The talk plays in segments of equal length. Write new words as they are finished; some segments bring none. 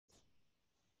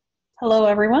Hello,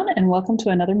 everyone, and welcome to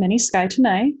another mini sky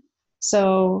tonight.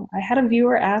 So I had a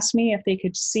viewer ask me if they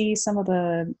could see some of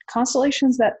the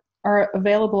constellations that are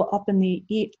available up in the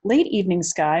late evening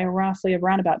sky, roughly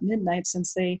around about midnight,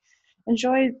 since they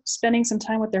enjoy spending some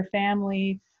time with their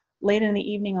family late in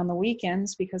the evening on the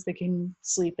weekends because they can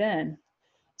sleep in.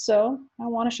 So I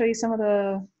want to show you some of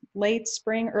the late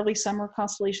spring, early summer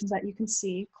constellations that you can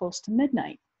see close to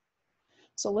midnight.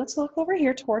 So let's look over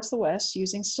here towards the west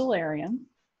using Stellarium.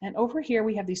 And over here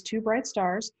we have these two bright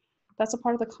stars. That's a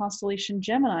part of the constellation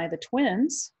Gemini, the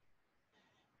twins.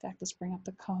 In fact, let's bring up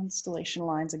the constellation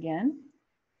lines again.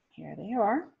 Here they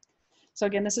are. So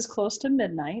again, this is close to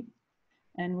midnight.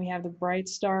 And we have the bright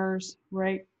stars,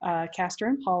 right, Castor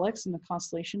and Pollux in the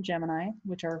constellation Gemini,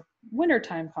 which are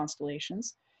wintertime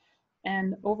constellations.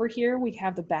 And over here we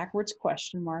have the backwards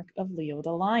question mark of Leo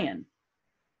the Lion.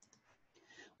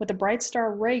 With the bright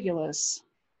star Regulus,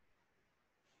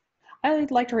 I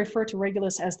like to refer to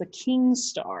Regulus as the king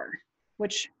star,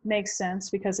 which makes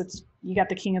sense because you got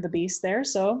the king of the beast there,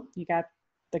 so you got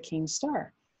the king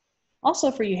star. Also,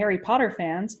 for you Harry Potter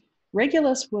fans,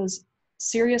 Regulus was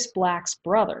Sirius Black's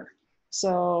brother,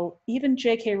 so even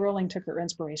J.K. Rowling took her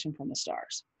inspiration from the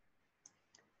stars.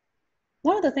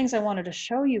 One of the things I wanted to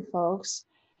show you folks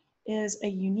is a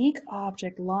unique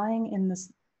object lying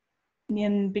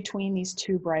in between these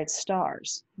two bright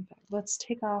stars. In fact, let's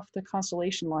take off the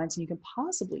constellation lines and you can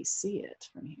possibly see it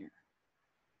from here.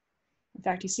 In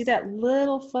fact, you see that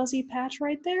little fuzzy patch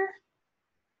right there?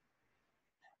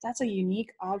 That's a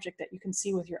unique object that you can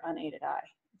see with your unaided eye.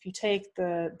 If you take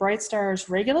the bright stars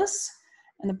Regulus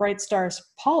and the bright stars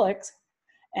Pollux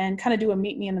and kind of do a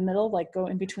meet me in the middle, like go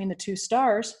in between the two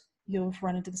stars, you'll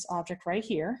run into this object right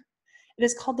here. It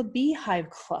is called the beehive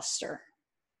cluster.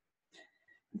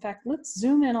 In fact, let's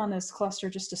zoom in on this cluster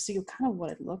just to see kind of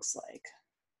what it looks like.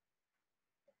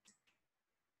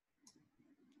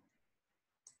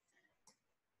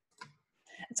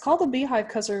 It's called the beehive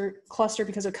cluster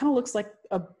because it kind of looks like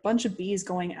a bunch of bees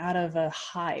going out of a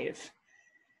hive.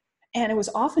 And it was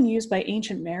often used by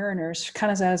ancient mariners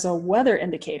kind of as a weather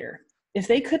indicator. If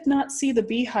they could not see the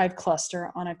beehive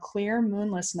cluster on a clear,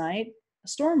 moonless night, a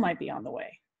storm might be on the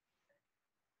way.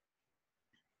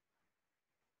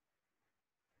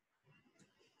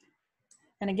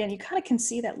 And again, you kind of can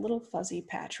see that little fuzzy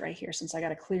patch right here since I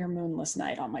got a clear moonless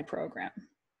night on my program.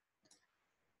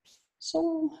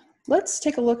 So let's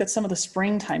take a look at some of the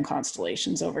springtime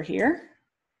constellations over here.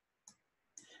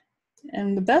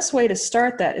 And the best way to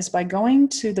start that is by going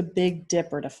to the Big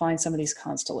Dipper to find some of these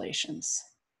constellations.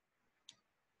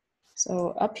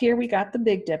 So up here we got the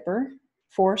Big Dipper,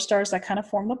 4 stars that kind of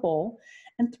form the bowl,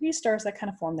 and 3 stars that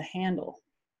kind of form the handle.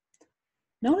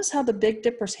 Notice how the Big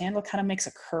Dipper's handle kind of makes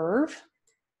a curve.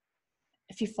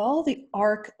 If you follow the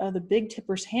arc of the Big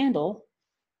Dipper's handle,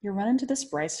 you run into this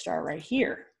bright star right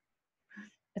here.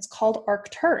 It's called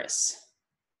Arcturus.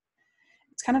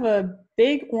 It's kind of a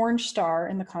big orange star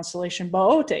in the constellation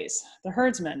Boötes, the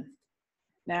herdsman.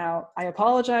 Now, I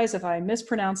apologize if I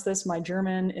mispronounce this. My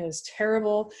German is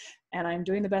terrible, and I'm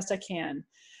doing the best I can,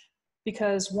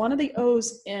 because one of the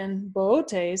O's in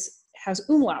Boötes has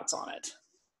umlauts on it.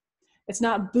 It's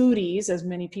not booties, as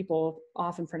many people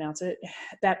often pronounce it.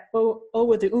 That O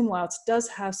with the umlauts does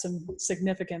have some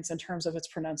significance in terms of its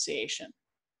pronunciation.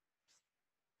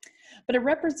 But it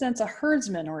represents a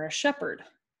herdsman or a shepherd.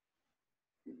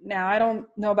 Now, I don't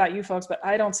know about you folks, but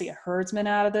I don't see a herdsman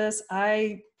out of this.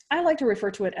 I like to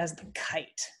refer to it as the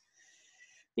kite.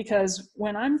 Because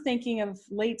when I'm thinking of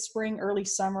late spring, early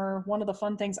summer, one of the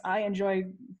fun things I enjoy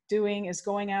doing is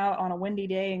going out on a windy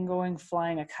day and going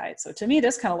flying a kite. So to me,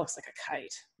 this kind of looks like a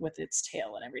kite with its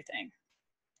tail and everything.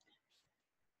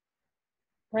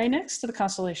 Right next to the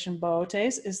constellation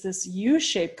Boötes is this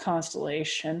U-shaped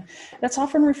constellation that's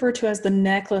often referred to as the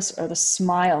necklace or the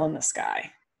smile in the sky.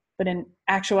 But in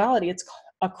actuality, it's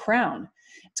a crown.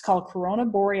 It's called Corona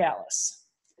Borealis.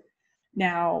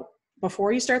 Now,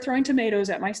 before you start throwing tomatoes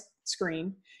at my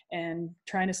screen and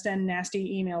trying to send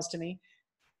nasty emails to me,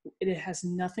 it has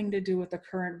nothing to do with the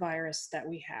current virus that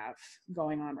we have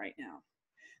going on right now.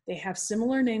 They have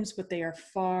similar names, but they are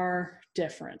far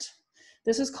different.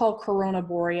 This is called Corona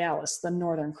Borealis, the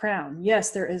northern crown. Yes,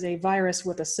 there is a virus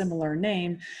with a similar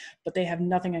name, but they have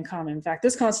nothing in common. In fact,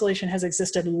 this constellation has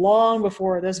existed long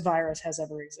before this virus has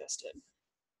ever existed.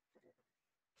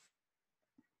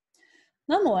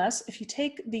 Nonetheless, if you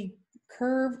take the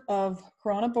curve of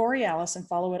Corona Borealis and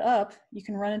follow it up, you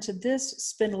can run into this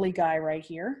spindly guy right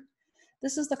here.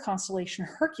 This is the constellation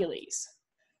Hercules.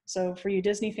 So for you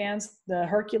Disney fans, the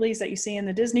Hercules that you see in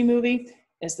the Disney movie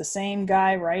is the same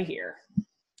guy right here.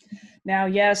 Now,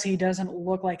 yes, he doesn't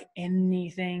look like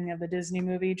anything of the Disney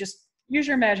movie. Just use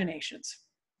your imaginations.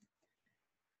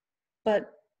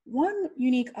 But one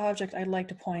unique object I'd like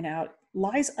to point out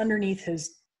lies underneath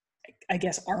his, I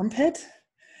guess, armpit.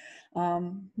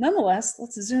 Nonetheless,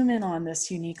 let's zoom in on this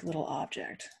unique little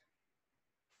object.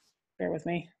 Bear with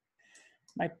me.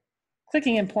 My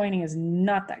clicking and pointing is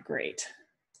not that great.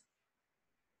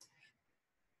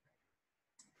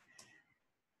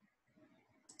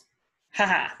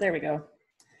 Haha, there we go.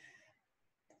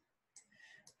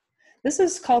 This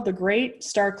is called the Great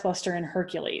Star Cluster in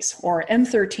Hercules, or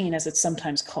M13 as it's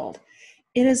sometimes called.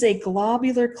 It is a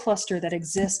globular cluster that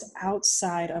exists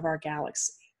outside of our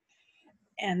galaxy.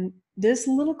 And this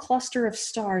little cluster of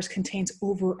stars contains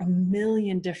over 1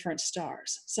 million different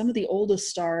stars, some of the oldest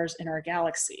stars in our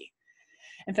galaxy.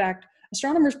 In fact,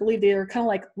 astronomers believe they are kind of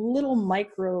like little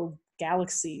micro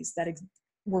galaxies that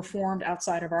were formed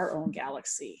outside of our own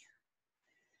galaxy.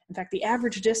 In fact, the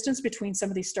average distance between some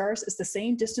of these stars is the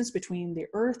same distance between the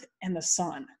Earth and the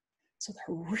Sun. So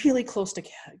they're really close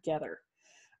together.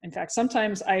 In fact,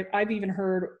 sometimes I've even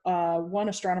heard one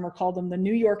astronomer call them the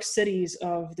New York cities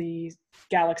of the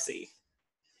galaxy.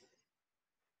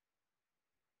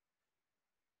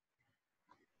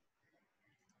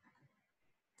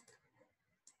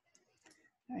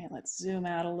 All right, let's zoom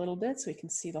out a little bit so we can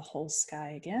see the whole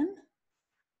sky again.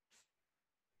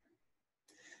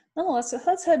 Nonetheless,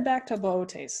 let's head back to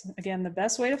Boötes. Again, the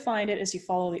best way to find it is you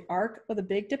follow the arc of the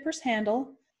Big Dipper's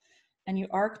handle and you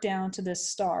arc down to this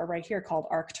star right here called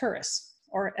Arcturus,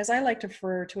 or as I like to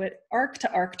refer to it, arc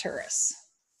to Arcturus.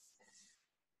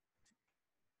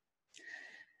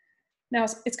 Now,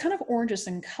 it's kind of orangish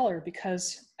in color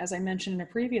because, as I mentioned in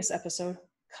a previous episode,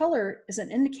 color is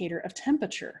an indicator of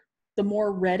temperature. The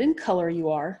more red in color you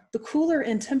are, the cooler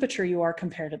in temperature you are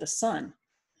compared to the sun.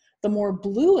 The more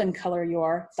blue in color you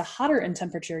are, the hotter in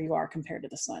temperature you are compared to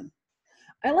the sun.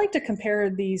 I like to compare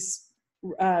these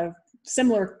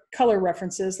similar color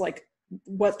references like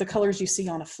what the colors you see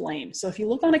on a flame. So if you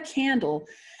look on a candle,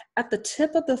 at the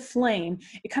tip of the flame,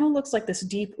 it kind of looks like this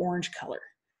deep orange color.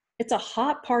 It's a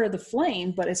hot part of the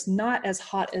flame, but it's not as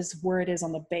hot as where it is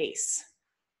on the base.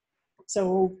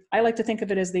 So I like to think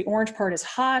of it as the orange part is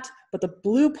hot, but the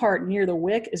blue part near the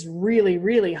wick is really,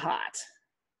 really hot.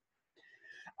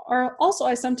 Or also,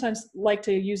 I sometimes like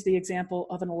to use the example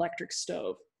of an electric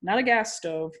stove. Not a gas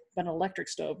stove, but an electric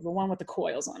stove, the one with the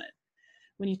coils on it.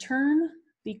 When you turn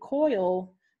the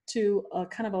coil to a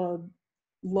kind of a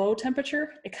low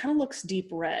temperature, it kind of looks deep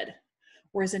red.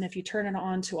 Whereas if you turn it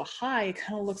on to a high, it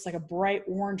kind of looks like a bright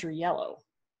orange or yellow.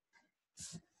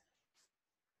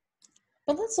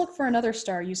 But let's look for another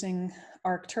star using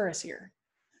Arcturus here.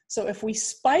 So if we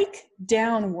spike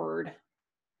downward,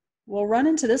 we'll run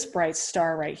into this bright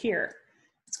star right here.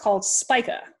 It's called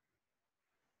Spica.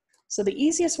 So the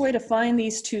easiest way to find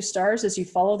these two stars is you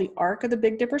follow the arc of the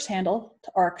Big Dipper's handle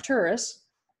to Arcturus,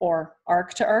 or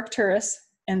arc to Arcturus,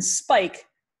 and spike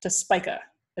to Spica,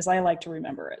 as I like to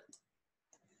remember it.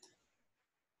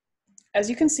 As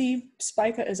you can see,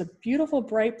 Spica is a beautiful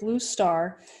bright blue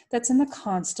star that's in the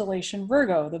constellation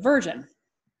Virgo, the Virgin.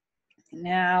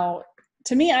 Now,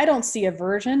 to me, I don't see a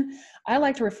virgin. I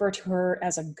like to refer to her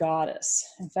as a goddess.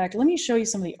 In fact, let me show you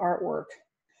some of the artwork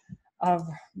of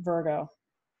Virgo.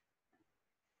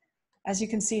 As you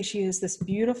can see, she is this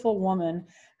beautiful woman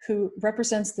who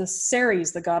represents the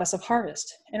Ceres, the goddess of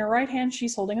harvest. In her right hand,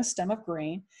 she's holding a stem of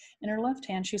grain. In her left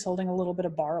hand, she's holding a little bit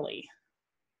of barley.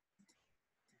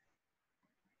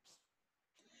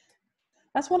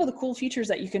 That's one of the cool features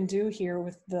that you can do here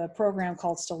with the program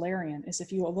called Stellarium, is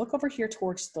if you look over here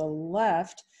towards the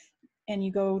left and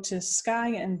you go to sky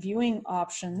and viewing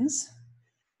options,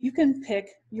 you can pick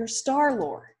your star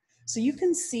lore. So you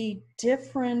can see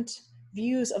different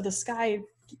views of the sky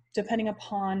depending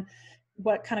upon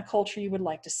what kind of culture you would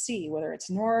like to see, whether it's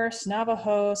Norse,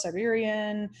 Navajo,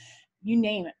 Siberian, you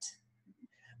name it.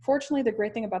 Fortunately, the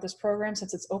great thing about this program,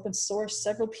 since it's open source,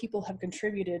 several people have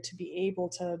contributed to be able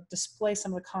to display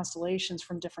some of the constellations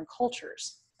from different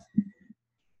cultures.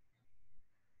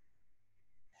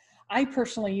 I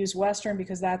personally use Western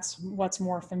because that's what's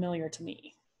more familiar to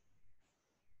me.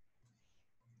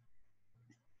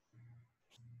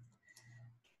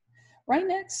 Right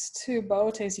next to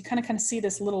Boötes, you kind of see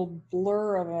this little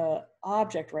blur of an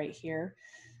object right here.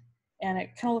 And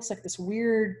it kind of looks like this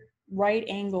weird right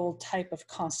angle type of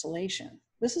constellation.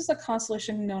 This is a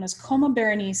constellation known as Coma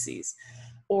Berenices,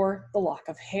 or the lock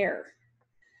of hair.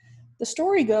 The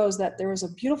story goes that there was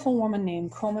a beautiful woman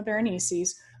named Coma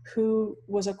Berenices who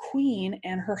was a queen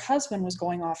and her husband was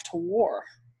going off to war.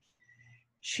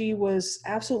 She was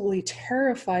absolutely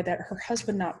terrified that her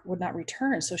husband would not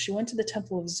return, so she went to the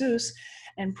temple of Zeus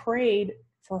and prayed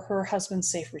for her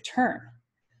husband's safe return.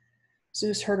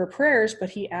 Zeus heard her prayers, but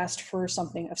he asked for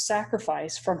something of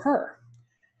sacrifice from her.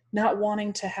 Not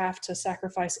wanting to have to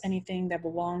sacrifice anything that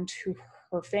belonged to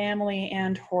her family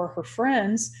and or her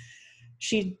friends,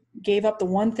 she gave up the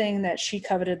one thing that she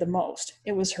coveted the most.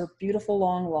 It was her beautiful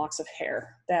long locks of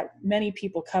hair that many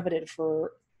people coveted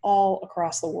for all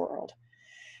across the world.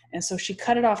 And so she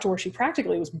cut it off to where she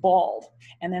practically was bald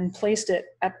and then placed it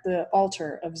at the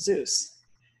altar of Zeus.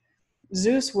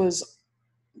 Zeus was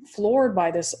floored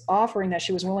by this offering that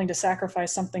she was willing to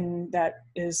sacrifice something that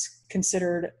is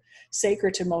considered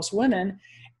sacred to most women,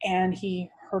 and he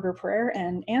heard her prayer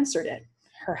and answered it.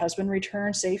 Her husband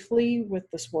returned safely with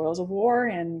the spoils of war,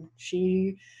 and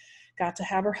she got to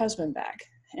have her husband back.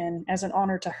 And as an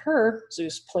honor to her,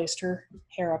 Zeus placed her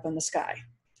hair up in the sky.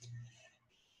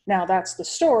 Now that's the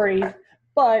story,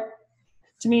 but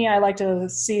to me, I like to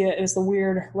see it as the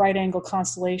weird right angle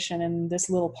constellation, and this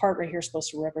little part right here is supposed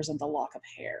to represent the lock of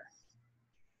hair.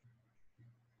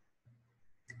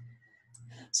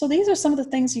 So these are some of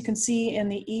the things you can see in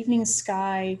the evening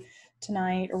sky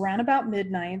tonight around about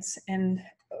midnight. And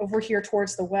over here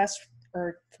towards the west,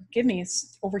 or forgive me,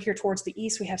 over here towards the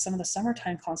east, we have some of the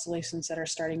summertime constellations that are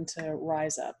starting to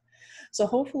rise up. So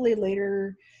hopefully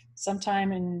later,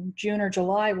 sometime in June or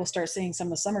July, we'll start seeing some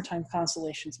of the summertime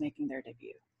constellations making their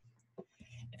debut.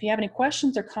 If you have any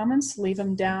questions or comments, leave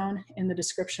them down in the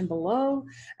description below,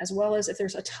 as well as if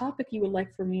there's a topic you would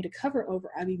like for me to cover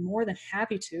over, I'd be more than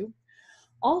happy to.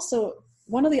 Also,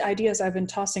 one of the ideas I've been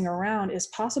tossing around is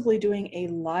possibly doing a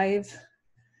live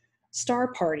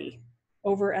star party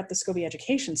over at the Scobee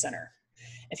Education Center.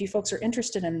 If you folks are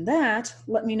interested in that,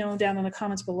 let me know down in the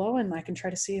comments below, and I can try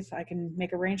to see if I can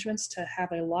make arrangements to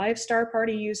have a live star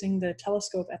party using the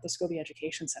telescope at the Scobee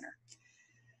Education Center.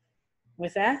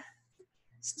 With that,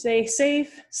 stay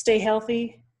safe, stay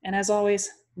healthy, and as always,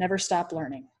 never stop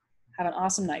learning. Have an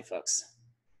awesome night, folks.